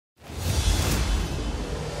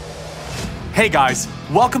Hey guys,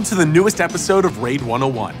 welcome to the newest episode of Raid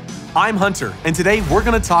 101. I'm Hunter, and today we're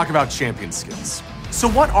going to talk about champion skills. So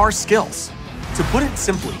what are skills? To put it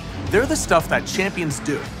simply, they're the stuff that champions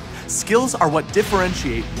do. Skills are what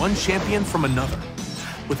differentiate one champion from another.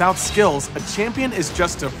 Without skills, a champion is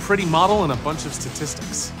just a pretty model and a bunch of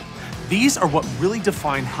statistics. These are what really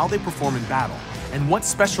define how they perform in battle, and what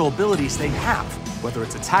special abilities they have, whether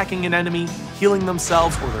it's attacking an enemy, healing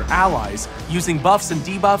themselves or their allies, using buffs and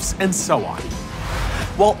debuffs, and so on.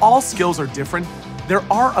 While all skills are different, there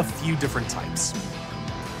are a few different types.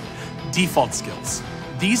 Default skills.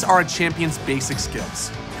 These are a champion's basic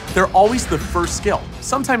skills. They're always the first skill,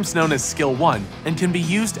 sometimes known as skill 1, and can be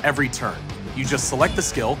used every turn. You just select the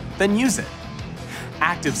skill, then use it.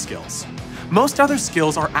 Active skills. Most other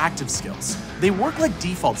skills are active skills. They work like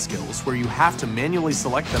default skills where you have to manually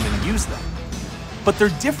select them and use them. But they're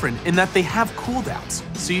different in that they have cooldowns,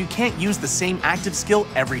 so you can't use the same active skill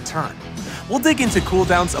every turn. We'll dig into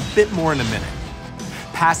cooldowns a bit more in a minute.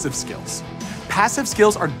 Passive skills. Passive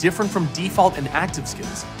skills are different from default and active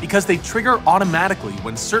skills because they trigger automatically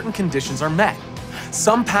when certain conditions are met.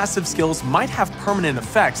 Some passive skills might have permanent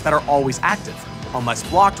effects that are always active, unless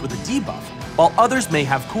blocked with a debuff, while others may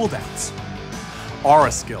have cooldowns.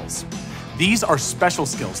 Aura skills. These are special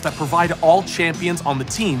skills that provide all champions on the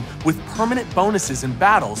team with permanent bonuses in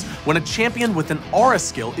battles when a champion with an aura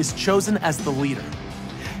skill is chosen as the leader.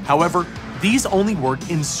 However, these only work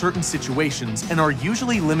in certain situations and are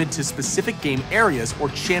usually limited to specific game areas or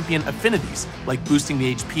champion affinities, like boosting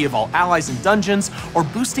the HP of all allies in dungeons or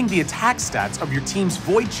boosting the attack stats of your team's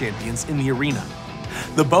void champions in the arena.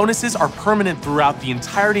 The bonuses are permanent throughout the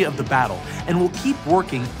entirety of the battle and will keep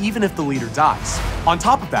working even if the leader dies. On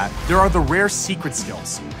top of that, there are the rare secret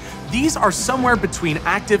skills. These are somewhere between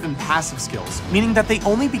active and passive skills, meaning that they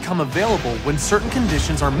only become available when certain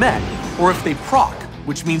conditions are met or if they proc,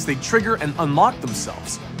 which means they trigger and unlock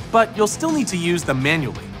themselves, but you'll still need to use them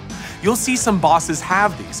manually. You'll see some bosses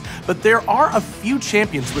have these, but there are a few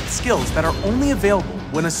champions with skills that are only available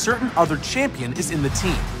when a certain other champion is in the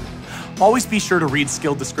team. Always be sure to read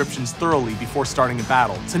skill descriptions thoroughly before starting a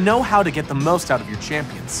battle to know how to get the most out of your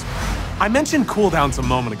champions. I mentioned cooldowns a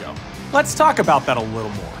moment ago. Let's talk about that a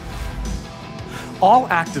little more. All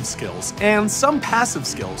active skills and some passive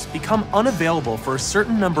skills become unavailable for a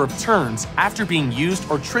certain number of turns after being used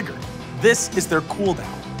or triggered. This is their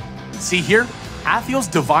cooldown. See here? Athiel's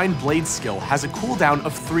Divine Blade skill has a cooldown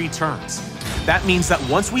of 3 turns. That means that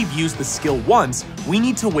once we've used the skill once, we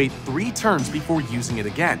need to wait 3 turns before using it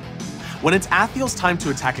again. When it's Athiel's time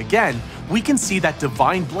to attack again, we can see that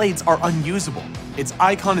Divine Blades are unusable. Its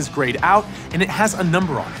icon is grayed out and it has a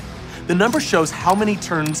number on it. The number shows how many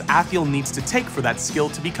turns Athiel needs to take for that skill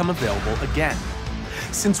to become available again.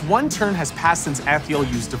 Since 1 turn has passed since Athiel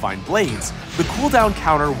used Divine Blades, the cooldown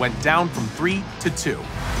counter went down from 3 to 2.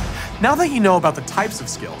 Now that you know about the types of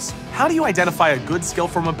skills, how do you identify a good skill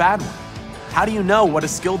from a bad one? How do you know what a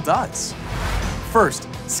skill does? First,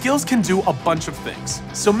 skills can do a bunch of things,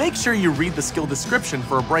 so make sure you read the skill description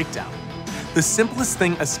for a breakdown. The simplest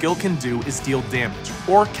thing a skill can do is deal damage,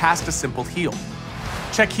 or cast a simple heal.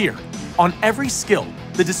 Check here. On every skill,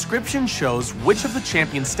 the description shows which of the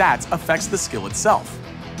champion stats affects the skill itself,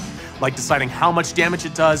 like deciding how much damage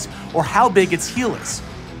it does or how big its heal is.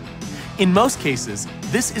 In most cases,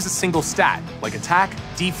 this is a single stat, like attack,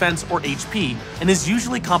 defense, or HP, and is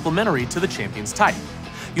usually complementary to the champion's type.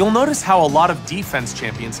 You'll notice how a lot of defense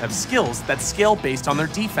champions have skills that scale based on their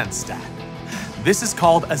defense stat. This is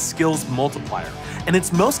called a skills multiplier, and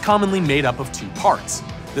it's most commonly made up of 2 parts: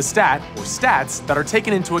 the stat, or stats, that are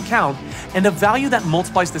taken into account, and a value that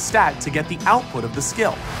multiplies the stat to get the output of the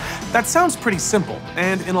skill. That sounds pretty simple,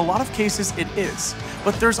 and in a lot of cases it is,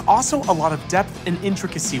 but there's also a lot of depth and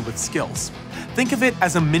intricacy with skills. Think of it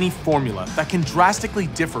as a mini formula that can drastically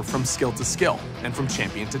differ from skill to skill, and from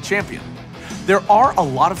champion to champion. There are a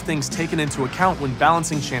lot of things taken into account when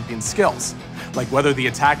balancing champion skills, like whether the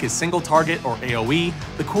attack is single target or AoE,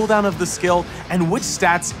 the cooldown of the skill, and which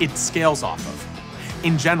stats it scales off of.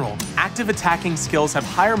 In general, active attacking skills have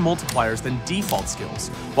higher multipliers than default skills,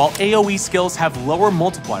 while AoE skills have lower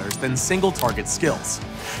multipliers than single target skills.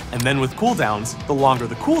 And then with cooldowns, the longer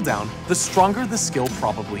the cooldown, the stronger the skill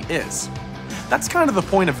probably is. That's kind of the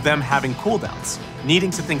point of them having cooldowns, needing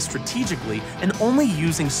to think strategically and only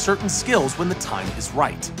using certain skills when the time is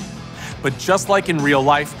right. But just like in real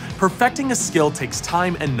life, perfecting a skill takes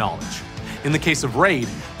time and knowledge. In the case of Raid,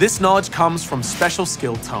 this knowledge comes from special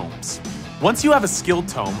skill tomes. Once you have a skill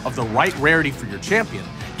tome of the right rarity for your champion,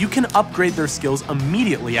 you can upgrade their skills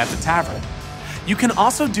immediately at the tavern. You can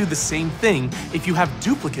also do the same thing if you have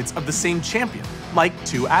duplicates of the same champion, like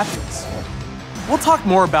 2 Athiels. We'll talk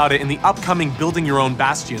more about it in the upcoming Building Your Own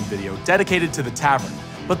Bastion video dedicated to the Tavern,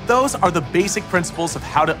 but those are the basic principles of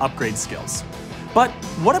how to upgrade skills. But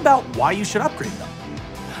what about why you should upgrade them?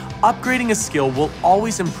 Upgrading a skill will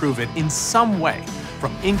always improve it in some way,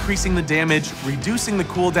 from increasing the damage, reducing the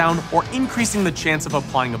cooldown, or increasing the chance of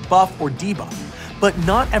applying a buff or debuff, but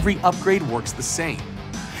not every upgrade works the same.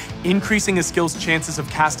 Increasing a skill's chances of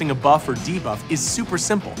casting a buff or debuff is super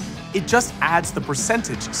simple. It just adds the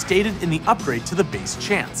percentage stated in the upgrade to the base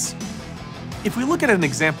chance. If we look at an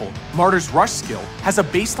example, Martyr's Rush skill has a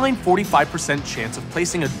baseline 45% chance of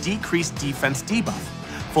placing a decreased defense debuff.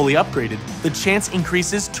 Fully upgraded, the chance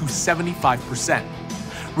increases to 75%.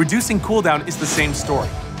 Reducing cooldown is the same story.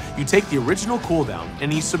 You take the original cooldown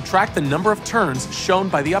and you subtract the number of turns shown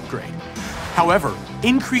by the upgrade. However,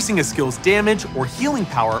 increasing a skill's damage or healing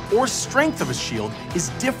power or strength of a shield is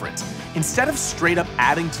different. Instead of straight up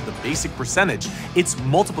adding to the basic percentage, it's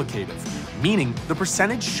multiplicative, meaning the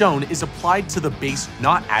percentage shown is applied to the base,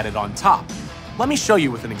 not added on top. Let me show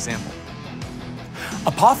you with an example.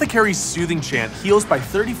 Apothecary's Soothing Chant heals by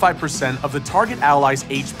 35% of the target ally's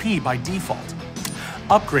HP by default.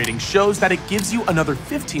 Upgrading shows that it gives you another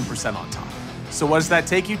 15% on top. So what does that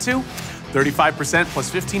take you to? 35% plus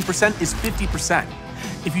 15% is 50%.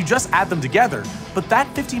 If you just add them together, but that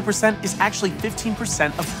 15% is actually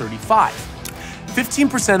 15% of 35.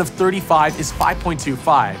 15% of 35 is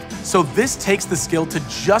 5.25, so this takes the skill to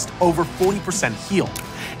just over 40% heal.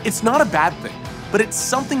 It's not a bad thing, but it's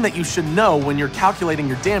something that you should know when you're calculating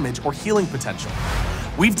your damage or healing potential.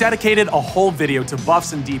 We've dedicated a whole video to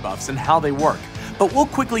buffs and debuffs and how they work, but we'll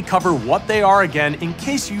quickly cover what they are again in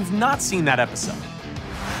case you've not seen that episode.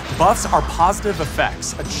 Buffs are positive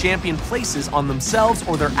effects a champion places on themselves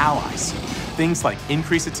or their allies. Things like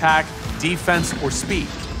increased attack, defense, or speed.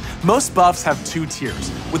 Most buffs have two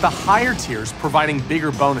tiers, with the higher tiers providing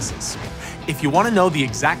bigger bonuses. If you want to know the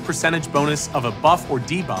exact percentage bonus of a buff or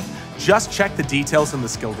debuff, just check the details in the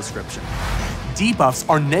skill description. Debuffs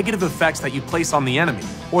are negative effects that you place on the enemy,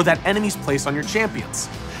 or that enemies place on your champions.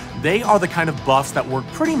 They are the kind of buffs that work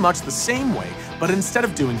pretty much the same way, but instead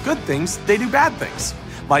of doing good things, they do bad things.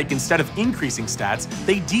 Like instead of increasing stats,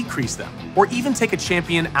 they decrease them, or even take a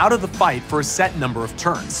champion out of the fight for a set number of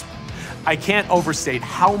turns. I can't overstate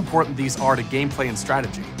how important these are to gameplay and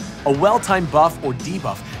strategy. A well-timed buff or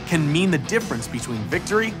debuff can mean the difference between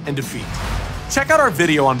victory and defeat. Check out our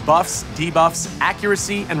video on buffs, debuffs,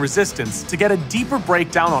 accuracy, and resistance to get a deeper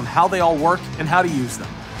breakdown on how they all work and how to use them.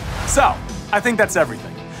 So, I think that's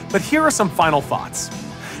everything, but here are some final thoughts.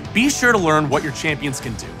 Be sure to learn what your champions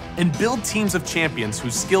can do, and build teams of champions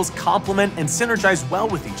whose skills complement and synergize well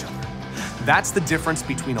with each other. That's the difference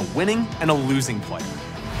between a winning and a losing player.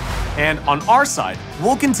 And on our side,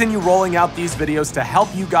 we'll continue rolling out these videos to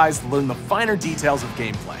help you guys learn the finer details of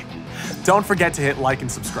gameplay. Don't forget to hit like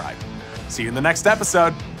and subscribe. See you in the next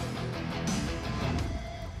episode.